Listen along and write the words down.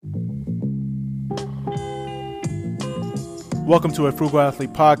Welcome to a Frugal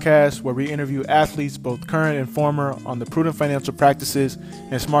Athlete podcast, where we interview athletes, both current and former, on the prudent financial practices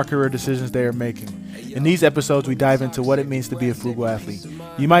and smart career decisions they are making. In these episodes, we dive into what it means to be a frugal athlete.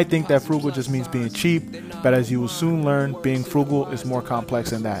 You might think that frugal just means being cheap, but as you will soon learn, being frugal is more complex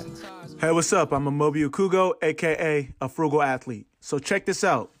than that. Hey, what's up? I'm Amobi Okugo, aka a Frugal Athlete. So check this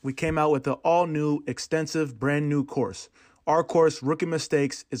out. We came out with an all-new, extensive, brand-new course. Our course, Rookie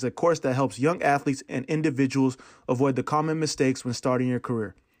Mistakes, is a course that helps young athletes and individuals avoid the common mistakes when starting your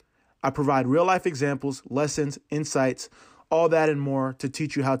career. I provide real-life examples, lessons, insights, all that and more to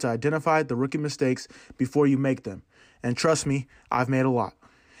teach you how to identify the rookie mistakes before you make them. And trust me, I've made a lot.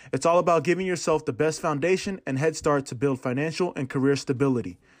 It's all about giving yourself the best foundation and head start to build financial and career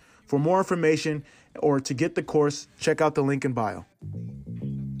stability. For more information or to get the course, check out the link in bio.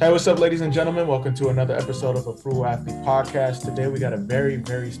 Hey, what's up, ladies and gentlemen? Welcome to another episode of a Frugal Athlete podcast. Today, we got a very,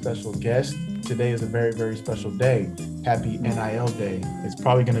 very special guest. Today is a very, very special day. Happy NIL Day. It's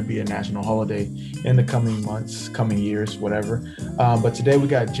probably going to be a national holiday in the coming months, coming years, whatever. But today, we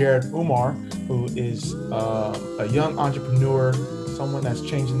got Jared Eummer, who is a young entrepreneur, someone that's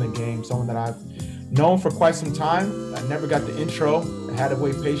changing the game, someone that I've known for quite some time. I never got the intro. I had to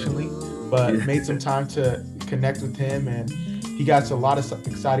wait patiently, but made some time to connect with him, and he got a lot of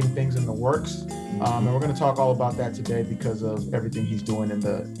exciting things in the works, and we're going to talk all about that today because of everything he's doing in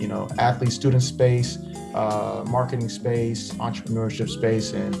the athlete student space, marketing space, entrepreneurship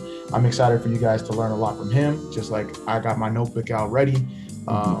space, and I'm excited for you guys to learn a lot from him. Just like I got my notebook out ready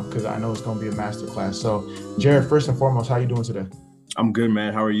because I know it's going to be a masterclass. So, Jared, first and foremost, how are you doing today? I'm good,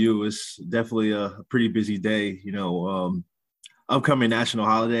 man. How are you? It's definitely a pretty busy day. Upcoming national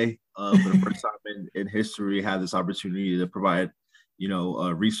holiday. For the first time in history, have this opportunity to provide,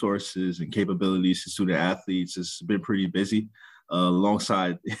 resources and capabilities to student athletes. It's been pretty busy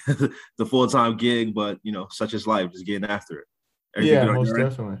alongside the full-time gig, but, such is life, just getting after it. Everything yeah, most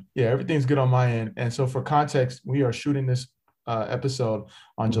definitely. Yeah, everything's good on my end. And so for context, we are shooting this episode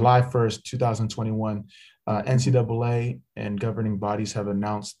on July 1st, 2021. NCAA and governing bodies have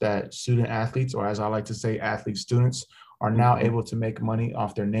announced that student athletes, or as I like to say, athlete students, are now able to make money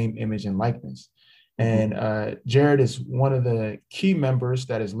off their name, image, and likeness. And Jared is one of the key members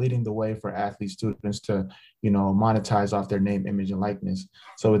that is leading the way for athlete students to, monetize off their name, image, and likeness.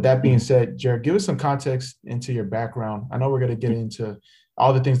 So with that being said, Jared, give us some context into your background. I know we're going to get into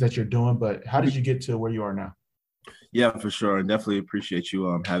all the things that you're doing, but how did you get to where you are now? Yeah, for sure. I definitely appreciate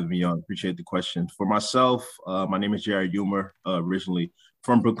you having me on. Appreciate the question. For myself, my name is Jared Eummer, originally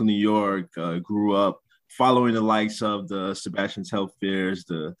from Brooklyn, New York. Grew up following the likes of the Sebastian Telfairs,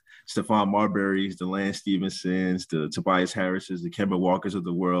 the Stephon Marburys, the Lance Stevensons, the Tobias Harrises, the Kemba Walkers of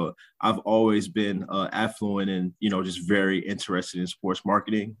the world. I've always been affluent and, just very interested in sports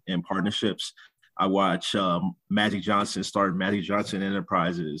marketing and partnerships. I watch Magic Johnson start Magic Johnson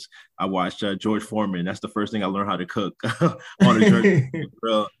Enterprises. I watched George Foreman. That's the first thing I learned how to cook on a journey.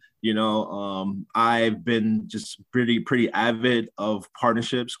 I've been just pretty avid of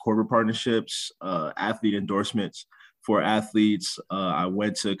partnerships, corporate partnerships, athlete endorsements for athletes. I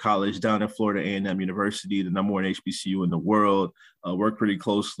went to college down in Florida A&M University, the #1 HBCU in the world. Worked pretty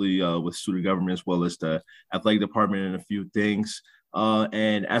closely with student government as well as the athletic department and a few things.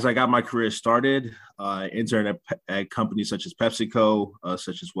 And as I got my career started, interned at companies such as PepsiCo,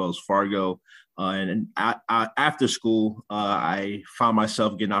 such as Wells Fargo. And after school, I found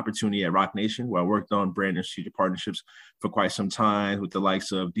myself getting an opportunity at Roc Nation, where I worked on brand and strategic partnerships for quite some time with the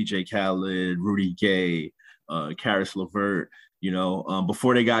likes of DJ Khaled, Rudy Gay, Karis LeVert.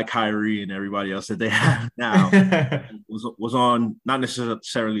 Before they got Kyrie and everybody else that they have now, was on, not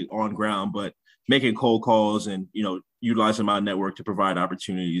necessarily on ground, but making cold calls and, utilizing my network to provide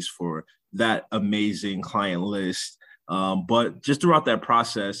opportunities for that amazing client list. But just throughout that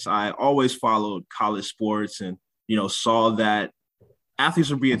process, I always followed college sports and, saw that athletes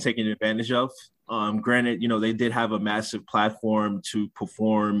were being taken advantage of. Granted, they did have a massive platform to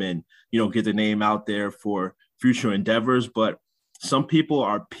perform and, get the name out there for future endeavors, but some people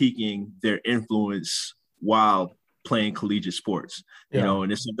are peaking their influence while playing collegiate sports,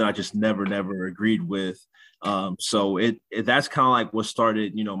 and it's something I just never agreed with. So that's kind of like what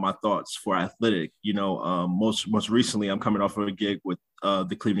started, my thoughts for Athlytic. Most recently, I'm coming off of a gig with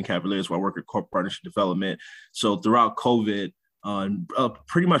the Cleveland Cavaliers, where I work at corporate partnership development. So throughout COVID,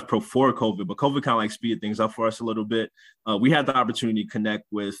 pretty much before COVID, but COVID kind of like speeded things up for us a little bit. We had the opportunity to connect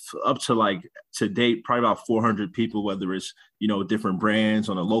with up to date, probably about 400 people, whether it's, different brands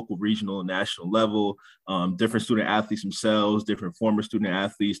on a local, regional, and national level, different student athletes themselves, different former student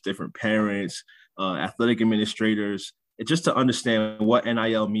athletes, different parents, athletic administrators, just to understand what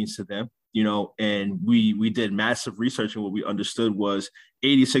NIL means to them, and we did massive research, and what we understood was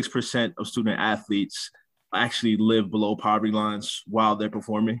 86% of student athletes actually live below poverty lines while they're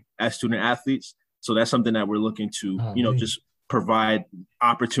performing as student athletes. So that's something that we're looking to, just provide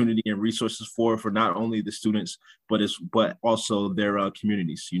opportunity and resources for not only the students, but also their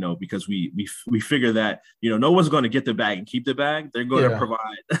communities, because we figure that, no one's going to get the bag and keep the bag. They're going to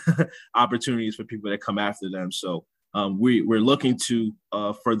provide opportunities for people that come after them. So we're looking to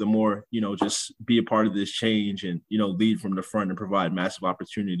furthermore, just be a part of this change and, lead from the front and provide massive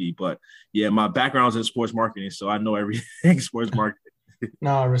opportunity. But yeah, my background's in sports marketing, so I know everything sports marketing.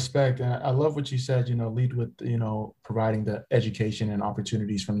 No, I respect. And I love what you said, lead with, providing the education and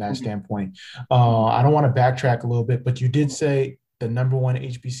opportunities from that standpoint. I don't want to backtrack a little bit, but you did say the number one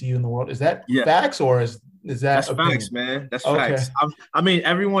HBCU in the world. Is that facts or is that That's opinion? facts, man. That's facts. I mean,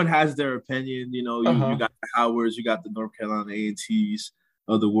 everyone has their opinion. You got the Howards, you got the North Carolina A&Ts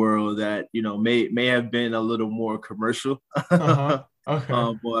of the world that, may have been a little more commercial.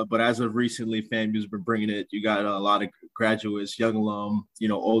 Okay. But as of recently, FAMU's been bringing it. You got a lot of graduates, young alum,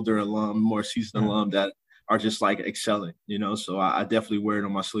 older alum, more seasoned alum that are just like excelling, so I definitely wear it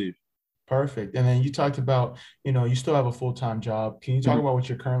on my sleeve. Perfect. And then you talked about, you still have a full-time job. Can you talk about what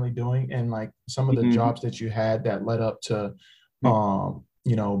you're currently doing and like some of the jobs that you had that led up to,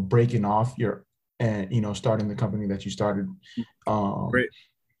 breaking off starting the company that you started? Great.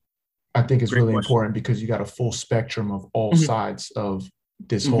 I think it's really important because you got a full spectrum of all sides of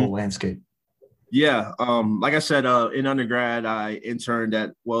this whole landscape. Yeah. Like I said, in undergrad, I interned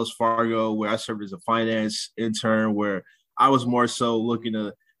at Wells Fargo, where I served as a finance intern, where I was more so looking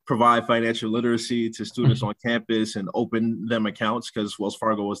to provide financial literacy to students on campus and open them accounts, because Wells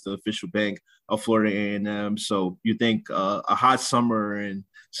Fargo was the official bank of Florida A&M. So you think a hot summer in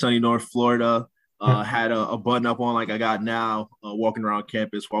sunny North Florida, had a button up on like I got now, walking around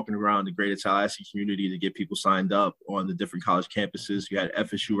campus, walking around the greater Tallahassee community to get people signed up on the different college campuses. You had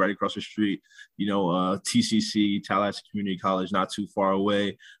FSU right across the street, TCC, Tallahassee Community College, not too far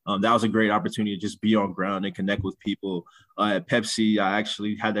away. That was a great opportunity to just be on ground and connect with people. At Pepsi, I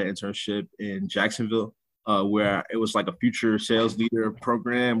actually had that internship in Jacksonville, where it was like a future sales leader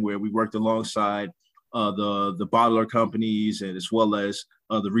program where we worked alongside the bottler companies and as well as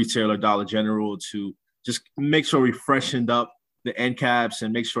the retailer Dollar General to just make sure we freshened up the end caps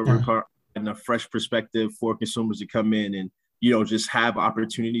and make sure we're providing a fresh perspective for consumers to come in and, just have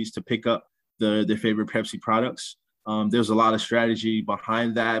opportunities to pick up their favorite Pepsi products. There's a lot of strategy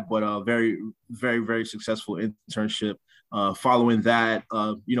behind that, but a very, very, very successful internship. Following that,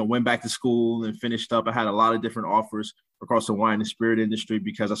 went back to school and finished up. I had a lot of different offers across the wine and spirit industry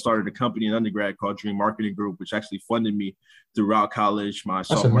because I started a company in undergrad called Dream Marketing Group, which actually funded me throughout college, my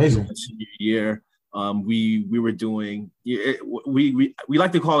sophomore and senior year. We were doing, we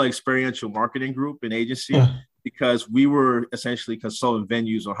like to call it experiential marketing group and agency because we were essentially consulting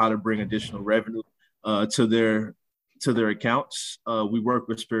venues on how to bring additional revenue to their accounts. We work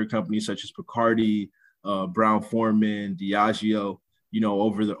with spirit companies such as Bacardi, Brown-Forman, Diageo,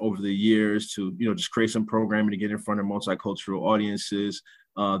 over the years to, just create some programming to get in front of multicultural audiences.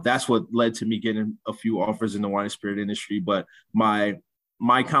 That's what led to me getting a few offers in the wine and spirit industry. But my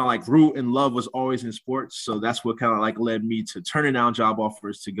kind of like root and love was always in sports. So that's what kind of like led me to turning down job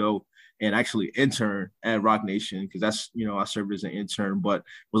offers to go and actually intern at Roc Nation, because that's, I served as an intern, but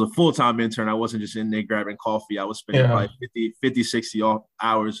was a full-time intern. I wasn't just in there grabbing coffee. I was spending probably 50, 60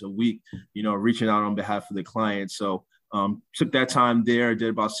 hours a week, reaching out on behalf of the client. So took that time there, did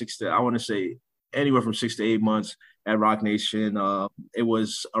about anywhere from 6 to 8 months at Roc Nation. It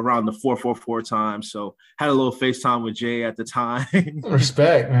was around the 444 time. So had a little FaceTime with Jay at the time.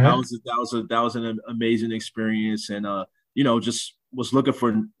 Respect, man. That was an amazing experience. And, just was looking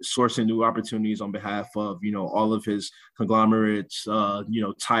for sourcing new opportunities on behalf of, all of his conglomerates,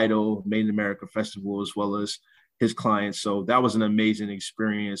 Tidal, Made in America Festival, as well as his clients. So that was an amazing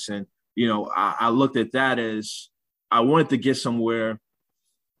experience. And, I looked at that as I wanted to get somewhere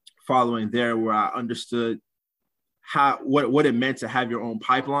following there where I understood what it meant to have your own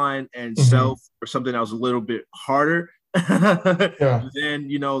pipeline and sell for something that was a little bit harder than,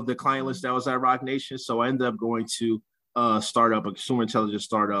 the client list that was at Roc Nation. So I ended up going to a consumer intelligence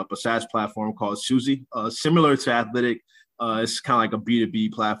startup, a SaaS platform called Suzy, similar to Athlytic. It's kind of like a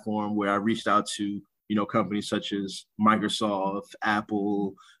B2B platform where I reached out to, companies such as Microsoft,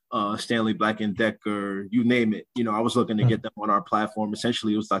 Apple, Stanley Black & Decker, you name it. I was looking to get them on our platform.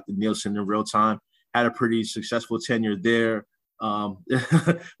 Essentially, it was like the Nielsen in real time. Had a pretty successful tenure there.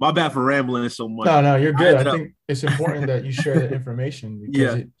 My bad for rambling so much. No, you're good. I think it's important that you share the information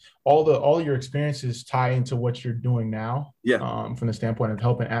because Yeah. all your experiences tie into what you're doing now. Yeah. From the standpoint of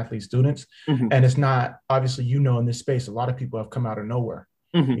helping athlete students. Mm-hmm. And it's not, obviously, in this space, a lot of people have come out of nowhere,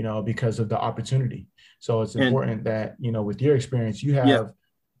 mm-hmm. Because of the opportunity. So it's important that, with your experience, you have,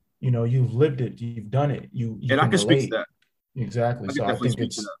 you've lived it, you've done it, you and I can relate. speak to that. Exactly. So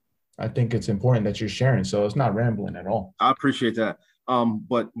I think it's important that you're sharing. So it's not rambling at all. I appreciate that.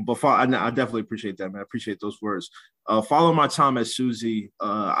 But before I definitely appreciate that, man. I appreciate those words. Following my time at Suzy,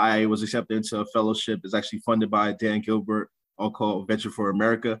 I was accepted into a fellowship. It's actually funded by Dan Gilbert, all called Venture for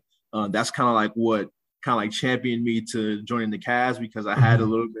America. That's kind of like championed me to joining the Cavs because I had a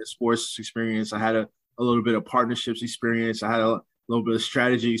little bit of sports experience. I had a little bit of partnerships experience. I had a little bit of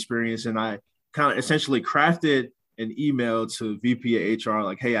strategy experience, and I kind of essentially crafted an email to VP of HR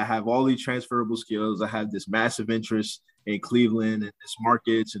like, hey, I have all these transferable skills. I have this massive interest in Cleveland and its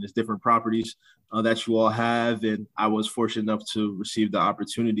markets and its different properties that you all have. And I was fortunate enough to receive the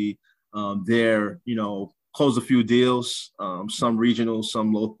opportunity there, close a few deals, some regional,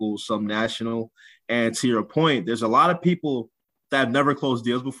 some local, some national. And to your point, there's a lot of people that have never closed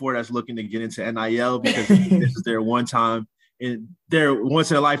deals before that's looking to get into NIL because this is their once in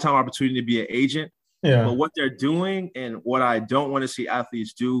a lifetime opportunity to be an agent. Yeah. But what they're doing and what I don't want to see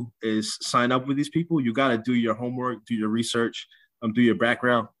athletes do is sign up with these people. You got to do your homework, do your research, do your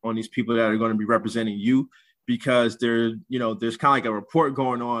background on these people that are going to be representing you, because there's kind of like a report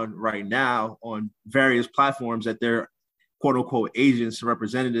going on right now on various platforms that they're quote unquote agents,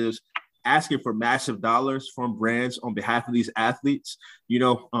 representatives asking for massive dollars from brands on behalf of these athletes,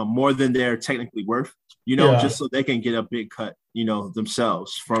 more than they're technically worth, just so they can get a big cut,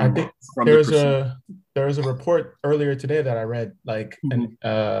 themselves from there was a report earlier today that I read, like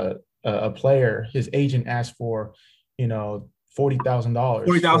a player, his agent asked for, $40,000.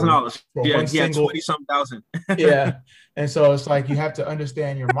 $40,000. Yeah, he had 20-something thousand. Yeah. And so it's like you have to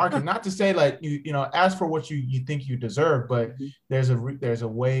understand your market. Not to say like ask for what you think you deserve, but there's a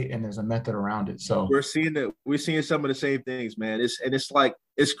way and there's a method around it. So we're seeing some of the same things, man.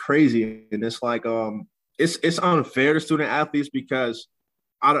 It's crazy, and it's like it's unfair to student athletes because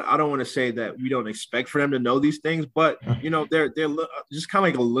I don't want to say that we don't expect for them to know these things, but they're just kind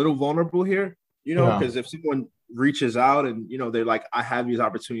of like a little vulnerable here, because if someone reaches out and they're like, I have these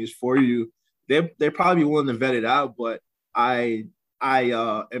opportunities for you, they're probably willing to vet it out, but I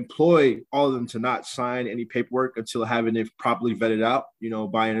employ all of them to not sign any paperwork until having it properly vetted out,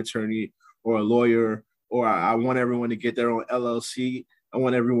 by an attorney or a lawyer, or I want everyone to get their own LLC. I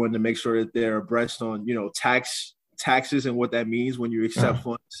want everyone to make sure that they're abreast on, taxes and what that means when you accept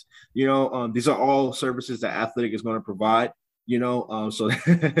funds. These are all services that Athlytic is going to provide, so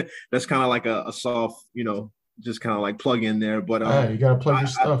that's kind of like a soft, just kind of like plug in there. But you gotta plug your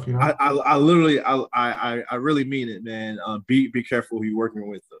stuff, I literally I really mean it, man. Be careful who you're working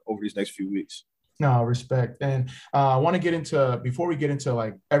with over these next few weeks. No, respect. And I want to get into, before we get into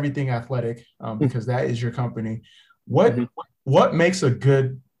like everything Athlytic, because that is your company, what makes a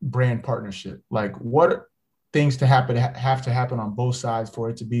good brand partnership? Like, what things have to happen on both sides for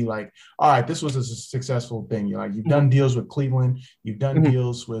it to be like, all right, this was a successful thing. You've done deals with Cleveland, you've done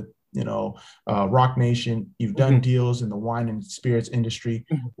deals with Rock Nation, you've done deals in the wine and spirits industry.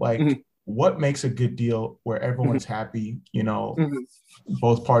 Like, what makes a good deal where everyone's happy?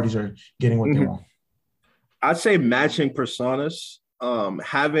 Both parties are getting what they want. I'd say matching personas,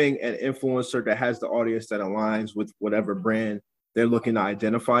 having an influencer that has the audience that aligns with whatever brand they're looking to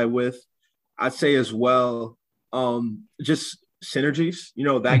identify with. I'd say as well, just synergies,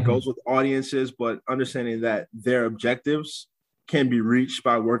 that goes with audiences, but understanding that their objectives can be reached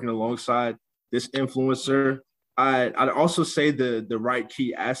by working alongside this influencer. I'd also say the right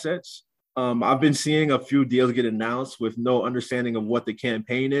key assets. I've been seeing a few deals get announced with no understanding of what the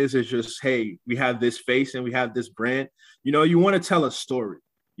campaign is. It's just, hey, we have this face and we have this brand. You want to tell a story,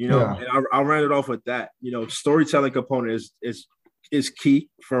 and I'll round it off with that. Storytelling component is key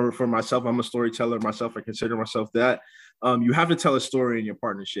for myself. I'm a storyteller myself. I consider myself that. You have to tell a story in your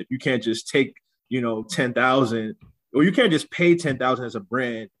partnership. You can't just take, 10,000, or you can't just pay 10,000 as a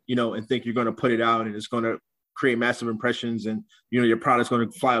brand, and think you're going to put it out and it's going to create massive impressions and, your product's going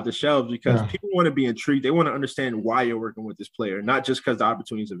to fly off the shelves, because people want to be intrigued. They want to understand why you're working with this player, not just because the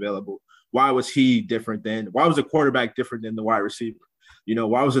opportunity is available. Why was he different why was the quarterback different than the wide receiver?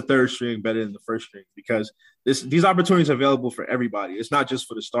 Why was the third string better than the first string? Because these opportunities are available for everybody. It's not just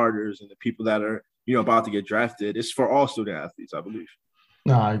for the starters and the people that are, about to get drafted. It's for all student athletes, I believe.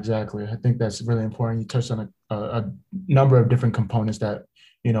 No, exactly. I think that's really important. You touched on a number of different components that,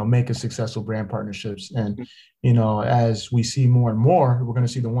 making successful brand partnerships. And, as we see more and more, we're going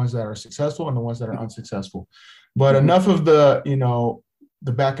to see the ones that are successful and the ones that are unsuccessful. But enough of the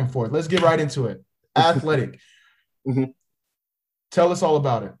back and forth. Let's get right into it. Athlytic. Tell us all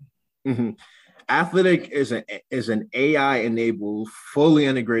about it. Athlytic is an AI-enabled, fully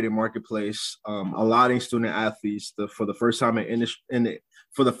integrated marketplace, allowing student athletes for the first time in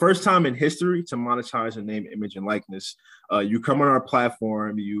history to monetize their name, image, and likeness. You come on our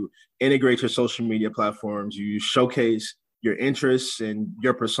platform, you integrate your social media platforms, you showcase your interests and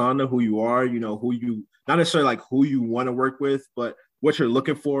your persona, who you are, who you not necessarily like who you want to work with, but what you're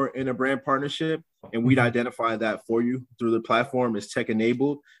looking for in a brand partnership. And we'd identify that for you through the platform. It's tech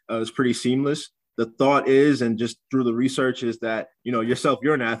enabled. It's pretty seamless. The thought is, and just through the research, is that, yourself,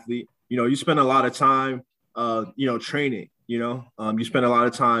 you're an athlete, you spend a lot of time, training, you spend a lot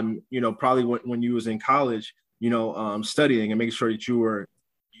of time, probably when you was in college, studying and making sure that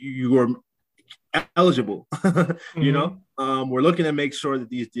you were eligible. We're looking to make sure that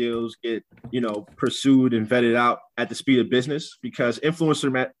these deals get, pursued and vetted out at the speed of business, because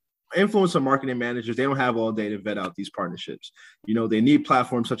influencer marketing managers, they don't have all day to vet out these partnerships. They need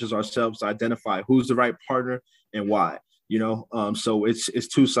platforms such as ourselves to identify who's the right partner and why. So it's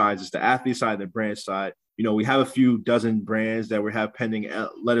two sides. It's the athlete side, the brand side. We have a few dozen brands that we have pending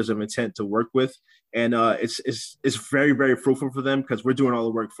letters of intent to work with, and it's very, very fruitful for them because we're doing all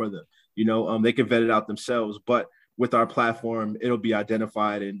the work for them. They can vet it out themselves, but with our platform, it'll be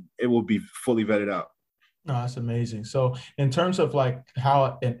identified and it will be fully vetted out. No, that's amazing. So in terms of like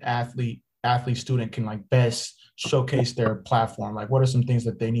how an athlete student can like best showcase their platform, like what are some things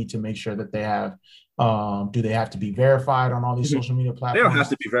that they need to make sure that they have? Do they have to be verified on all these social media platforms? They don't have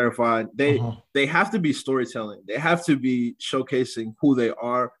to be verified. They have to be storytelling. They have to be showcasing who they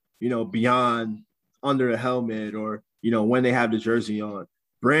are, beyond under a helmet or, when they have the jersey on.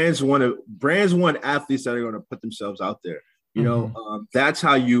 Brands want athletes that are going to put themselves out there. That's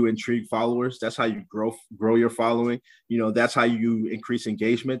how you intrigue followers. That's how you grow your following. That's how you increase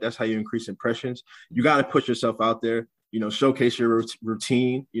engagement. That's how you increase impressions. You got to put yourself out there, showcase your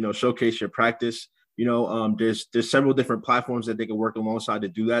routine, showcase your practice. There's several different platforms that they can work alongside to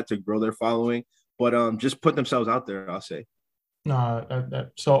do that, to grow their following, but just put themselves out there, I'll say.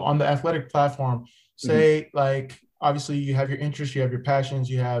 So on the Athlytic platform, say like, obviously you have your interests, you have your passions,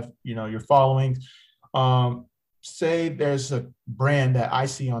 you have, your followings. Say there's a brand that I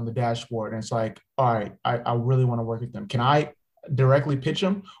see on the dashboard and it's like, all right, I really want to work with them. Can I directly pitch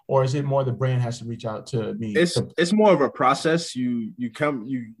them, or is it more the brand has to reach out to me? It's more of a process. You come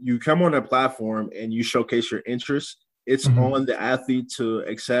on a platform and you showcase your interests. It's on the athlete to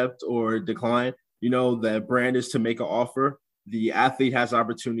accept or decline. The brand is to make an offer. The athlete has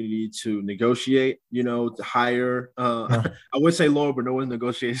opportunity to negotiate, to hire. I would say lower, but no one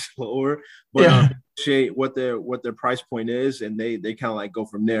negotiates lower. But negotiate what their price point is, and they kind of like go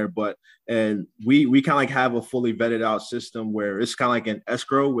from there. And we kind of like have a fully vetted out system where it's kind of like an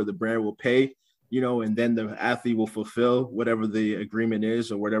escrow where the brand will pay, and then the athlete will fulfill whatever the agreement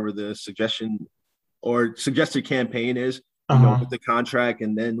is or whatever the suggestion or suggested campaign is, with the contract.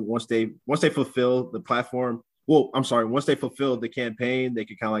 And then once they fulfill the platform. Once they fulfill the campaign, they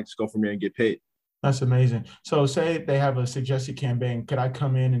can kind of like just go from there and get paid. That's amazing. So say they have a suggested campaign. Could I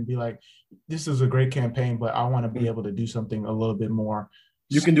come in and be like, this is a great campaign, but I want to be able to do something a little bit more?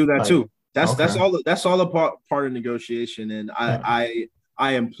 You can do that too. That's all a part of negotiation. And I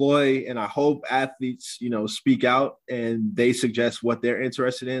employ and I hope athletes, speak out and they suggest what they're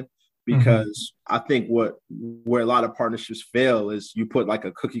interested in, because I think where a lot of partnerships fail is you put like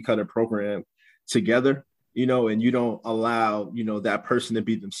a cookie cutter program together, and you don't allow, that person to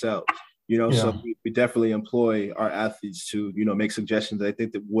be themselves, so we definitely employ our athletes to, make suggestions that I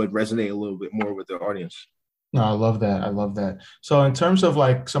think that would resonate a little bit more with their audience. No, I love that. So in terms of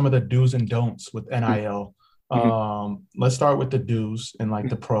like some of the do's and don'ts with NIL, let's start with the do's and like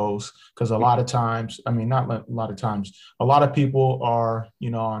the pros, because a lot of times, a lot of people are,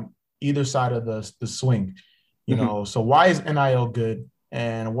 on either side of the swing, so why is NIL good?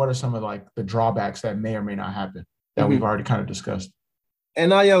 And what are some of like the drawbacks that may or may not happen that we've already kind of discussed?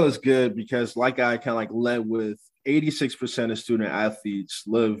 NIL is good because, like I kind of like led with, 86% of student athletes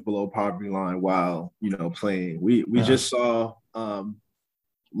live below poverty line while, playing. We just saw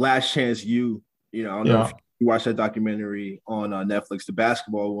Last Chance U, I don't know if you watched that documentary on Netflix, the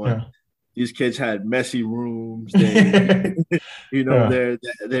basketball one. Yeah. These kids had messy rooms. They,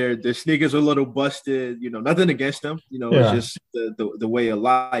 their sneakers are a little busted. Nothing against them. It's just the way of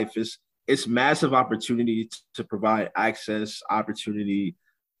life. It's massive opportunity to provide access, opportunity,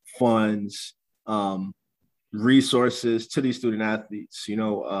 funds, resources to these student athletes.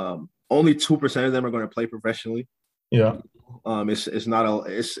 Only 2% of them are going to play professionally. Yeah. It's not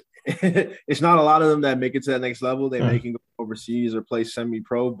it's not a lot of them that make it to that next level. They may can go overseas or play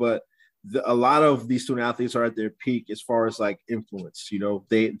semi-pro, but a lot of these student athletes are at their peak as far as like influence.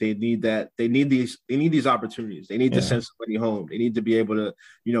 They need that. They need these opportunities. They need to send somebody home. They need to be able to,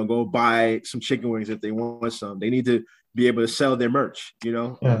 go buy some chicken wings if they want some. They need to be able to sell their merch.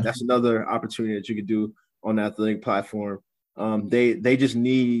 That's another opportunity that you could do on the Athlytic platform. They just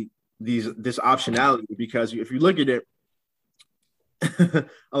need this optionality, because if you look at it,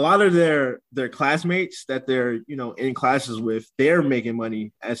 a lot of their classmates that they're in classes with, they're making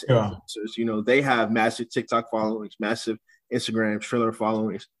money as influencers. They have massive TikTok followings, massive Instagram Triller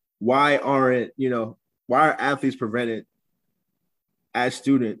followings. Why are athletes prevented as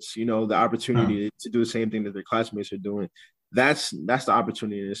students the opportunity to do the same thing that their classmates are doing? That's the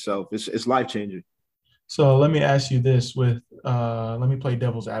opportunity in itself. It's life-changing. So let me ask you this let me play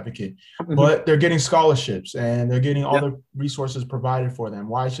devil's advocate, but they're getting scholarships and they're getting all the resources provided for them.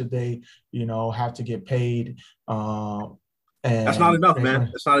 Why should they, have to get paid? And that's not enough, man.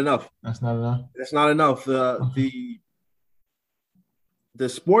 That's not enough. That's not enough. That's not enough. The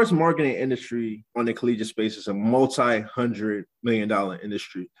sports marketing industry on the collegiate space is a multi-$100 million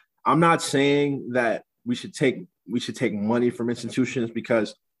industry. I'm not saying that we should take money from institutions,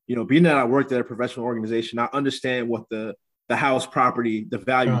 because being that I worked at a professional organization, I understand what the house property, the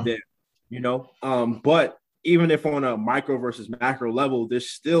value there, but even if on a micro versus macro level, there's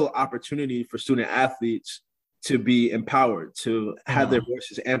still opportunity for student athletes to be empowered, to have their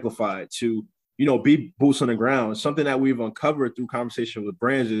voices amplified, to, be boots on the ground. Something that we've uncovered through conversation with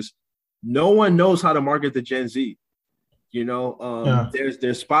brands is no one knows how to market the Gen Z.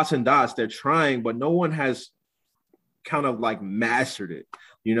 There's spots and dots, they're trying, but no one has kind of like mastered it.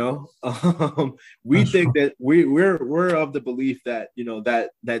 We think that we're of the belief that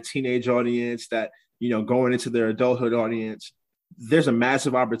that teenage audience, that going into their adulthood audience, there's a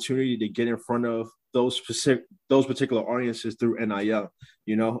massive opportunity to get in front of those particular audiences through NIL.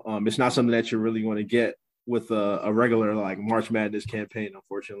 It's not something that you're really going to get with a regular like March Madness campaign,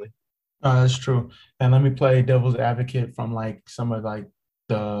 unfortunately. That's true. And let me play devil's advocate from like some of like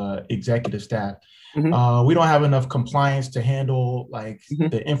the executive staff. We don't have enough compliance to handle like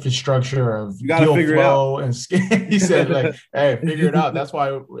the infrastructure of deal flow and he said like, hey, figure it out. That's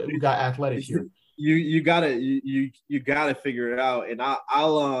why we got Athlytic here. You gotta figure it out. And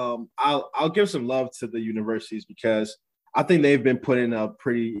I'll give some love to the universities, because I think they've been put in a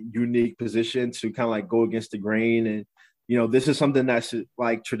pretty unique position to kind of like go against the grain. And this is something that's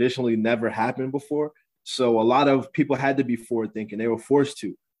like traditionally never happened before. So a lot of people had to be forward thinking. They were forced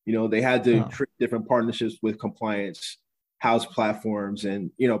to. They had to create different partnerships with compliance house platforms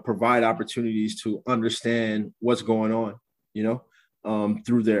and, provide opportunities to understand what's going on,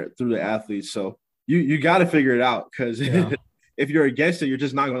 through their athletes. So you got to figure it out, because if you're against it, you're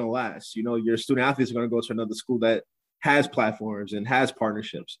just not going to last. Your student athletes are going to go to another school that has platforms and has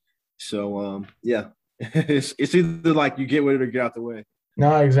partnerships. So, it's either like you get with it or get out the way.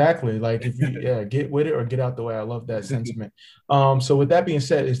 No, exactly. Like if you get with it or get out the way. I love that sentiment. So with that being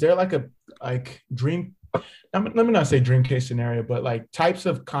said, is there like a dream? Let me not say dream case scenario, but like types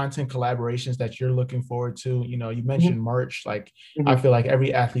of content collaborations that you're looking forward to. You mentioned merch. Like I feel like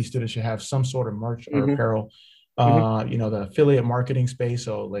every athlete student should have some sort of merch or apparel. The affiliate marketing space.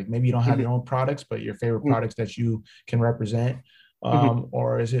 So like maybe you don't have your own products, but your favorite products that you can represent.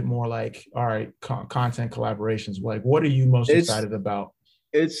 Or is it more like, all right, content collaborations? Like, what are you most excited about?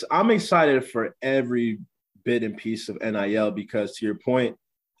 I'm excited for every bit and piece of NIL, because to your point,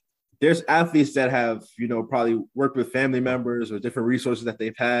 there's athletes that have, probably worked with family members or different resources that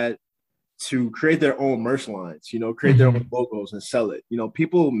they've had to create their own merch lines, create their own logos and sell it.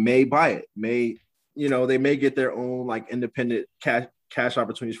 People may buy it, they may get their own like independent cash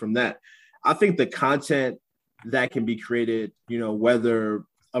opportunities from that. I think the content that can be created, whether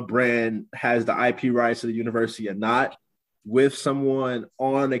a brand has the IP rights to the university or not, with someone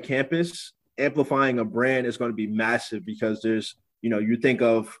on a campus, amplifying a brand is going to be massive, because there's, you think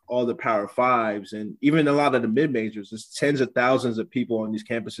of all the Power Fives and even a lot of the mid-majors, there's tens of thousands of people on these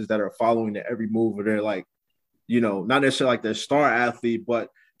campuses that are following their every move, or they're like, not necessarily like their star athlete, but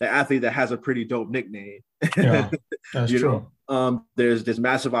the athlete that has a pretty dope nickname. Yeah, that's true. There's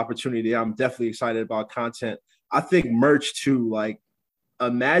massive opportunity. I'm definitely excited about content. I think merch too, like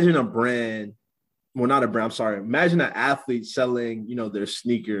imagine a brand, well, not a brand, I'm sorry. Imagine an athlete selling, their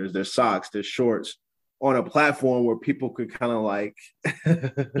sneakers, their socks, their shorts on a platform where people could kind of like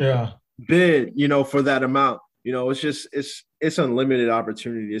bid, for that amount. It's it's unlimited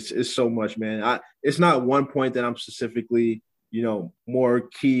opportunity. It's so much, man. It's not one point that I'm specifically, more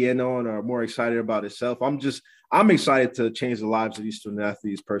key in on or more excited about itself. I'm excited to change the lives of these student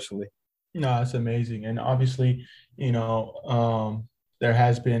athletes personally. No, it's amazing. And obviously, there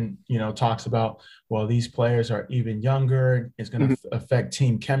has been, talks about, well, these players are even younger. It's going to affect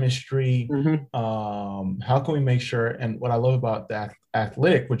team chemistry. How can we make sure? And what I love about that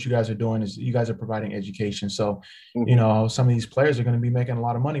Athlytic, what you guys are doing is you guys are providing education. So, some of these players are going to be making a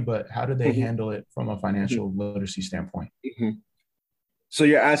lot of money, but how do they handle it from a financial literacy standpoint? So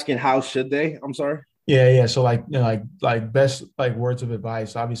you're asking how should they? I'm sorry. Yeah. So like best like words of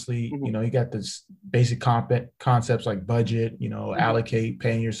advice. Obviously, you got this basic concepts like budget, allocate,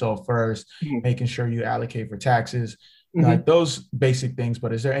 paying yourself first, making sure you allocate for taxes, like those basic things.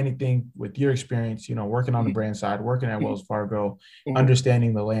 But is there anything with your experience, working on the brand side, working at Wells Fargo,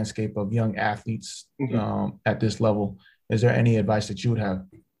 understanding the landscape of young athletes at this level? Is there any advice that you would have?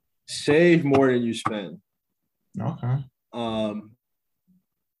 Save more than you spend. Okay.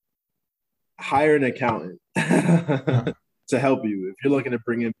 Hire an accountant to help you if you're looking to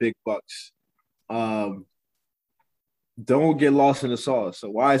bring in big bucks. Don't get lost in the sauce. A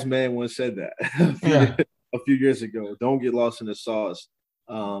wise man once said that a few years ago. Don't get lost in the sauce.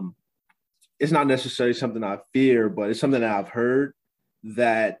 It's not necessarily something I fear, but it's something that I've heard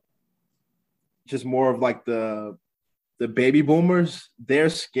that just more of like the baby boomers, they're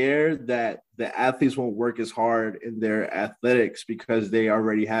scared that the athletes won't work as hard in their athletics because they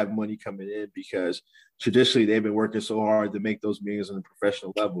already have money coming in, because traditionally they've been working so hard to make those millions on a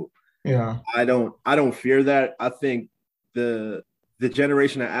professional level. Yeah. I don't fear that. I think the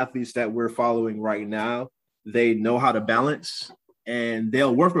generation of athletes that we're following right now, they know how to balance, and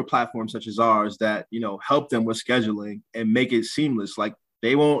they'll work with platforms such as ours that, help them with scheduling and make it seamless. Like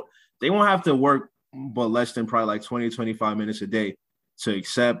they won't have to work but less than probably like 20, 25 minutes a day to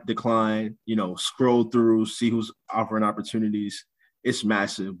accept, decline, scroll through, see who's offering opportunities. It's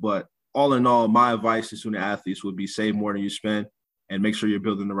massive. But all in all, my advice to student athletes would be save more than you spend and make sure you're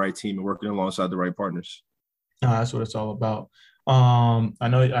building the right team and working alongside the right partners. That's what it's all about. I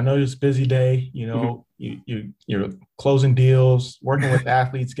know it's a busy day, you're closing deals, working with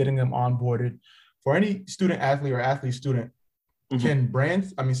athletes, getting them onboarded. For any student athlete or athlete student, can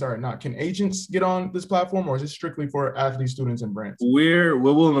agents get on this platform, or is it strictly for athlete students and brands? We're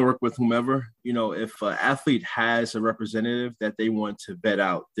willing to work with whomever. If an athlete has a representative that they want to vet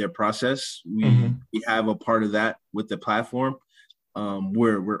out their process, we have a part of that with the platform.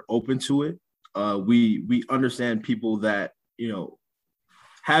 We're open to it. We understand people that,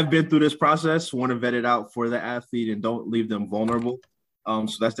 have been through this process, want to vet it out for the athlete and don't leave them vulnerable. So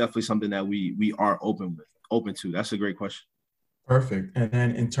that's definitely something that we are open to. That's a great question. Perfect. And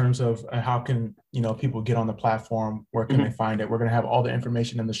then in terms of how can, people get on the platform, where can they find it? We're going to have all the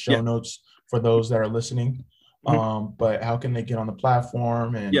information in the show notes for those that are listening. But how can they get on the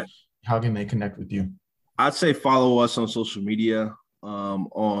platform, and how can they connect with you? I'd say follow us on social media,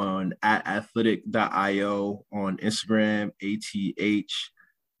 on @athlytic.io on Instagram,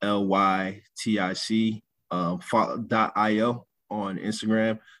 ATHLYTIC.io on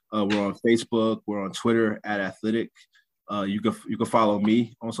Instagram. We're on Facebook. We're on Twitter @Athlytic. You can follow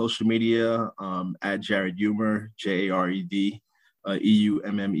me on social media @Jared Eummer, JARED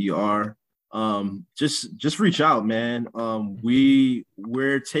EUMMER. Just reach out, man.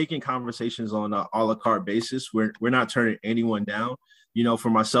 We're taking conversations on an a la carte basis. We're not turning anyone down. For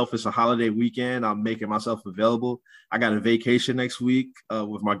myself, it's a holiday weekend. I'm making myself available. I got a vacation next week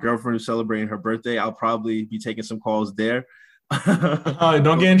with my girlfriend who's celebrating her birthday. I'll probably be taking some calls there.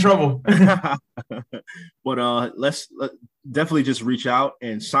 Don't get in trouble. But let's definitely just reach out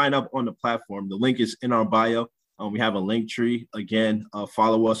and sign up on the platform. The link is in our bio. We have a link tree. Again,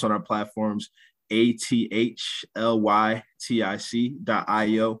 follow us on our platforms,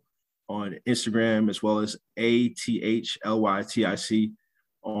 ATHLYTIC.io on Instagram, as well as ATHLYTIC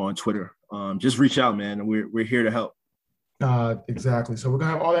on Twitter. Just reach out, man. We're here to help. Exactly. So we're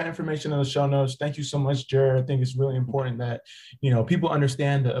going to have all that information in the show notes. Thank you so much, Jared. I think it's really important that, people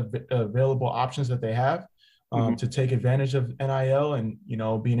understand the available options that they have to take advantage of NIL and,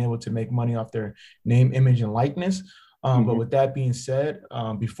 being able to make money off their name, image, and likeness. But with that being said,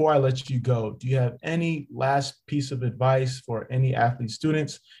 before I let you go, do you have any last piece of advice for any athlete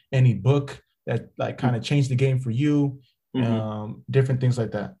students, any book that kind of changed the game for you, different things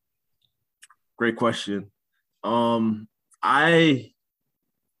like that? Great question.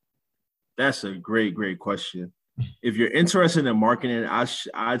 That's a great question. If you're interested in marketing,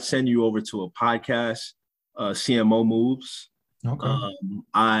 I'd send you over to a podcast, CMO Moves. Okay.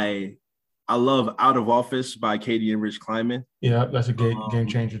 I I love Out of Office by Katie and Rich Kleiman. Yeah, that's a game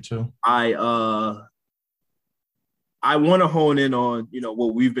changer too. I want to hone in on,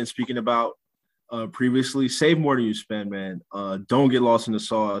 what we've been speaking about previously. Save more than you spend, man. Don't get lost in the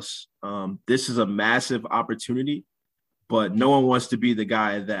sauce. This is a massive opportunity, but no one wants to be the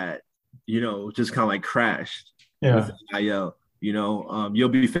guy that, just kind of like crashed with NIL. You'll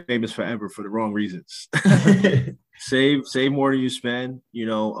be famous forever for the wrong reasons. Save more than you spend.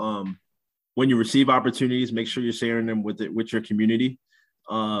 When you receive opportunities, make sure you're sharing them with your community.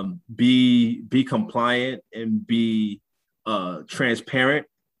 Be compliant and be transparent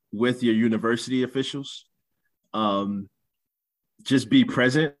with your university officials. Just be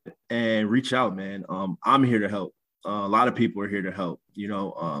present and reach out, man. I'm here to help. A lot of people are here to help.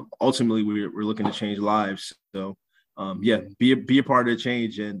 Ultimately, we're looking to change lives. So, be a part of the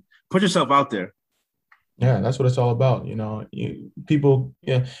change and put yourself out there. Yeah, that's what it's all about. People,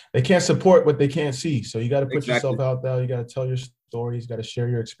 they can't support what they can't see. So you got to put yourself out there. You got to tell your stories, got to share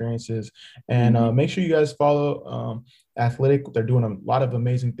your experiences, and make sure you guys follow Athlytic. They're doing a lot of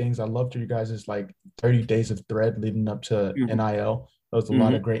amazing things. I loved your guys' 30 days of thread leading up to NIL. That was a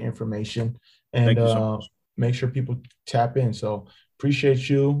lot of great information, and make sure people tap in. So appreciate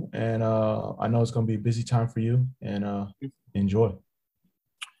you, and I know it's going to be a busy time for you, and enjoy.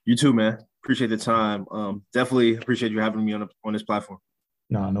 You too, man. Appreciate the time. Definitely appreciate you having me on this platform.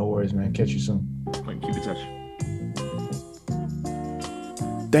 No worries, man. Catch you soon. Keep in touch.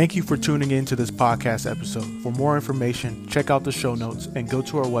 Thank you for tuning in to this podcast episode. For more information, check out the show notes and go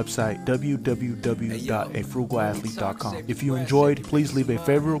to our website, www.afrugalathlete.com. If you enjoyed, please leave a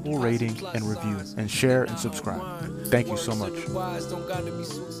favorable rating and review, and share and subscribe. Thank you so much.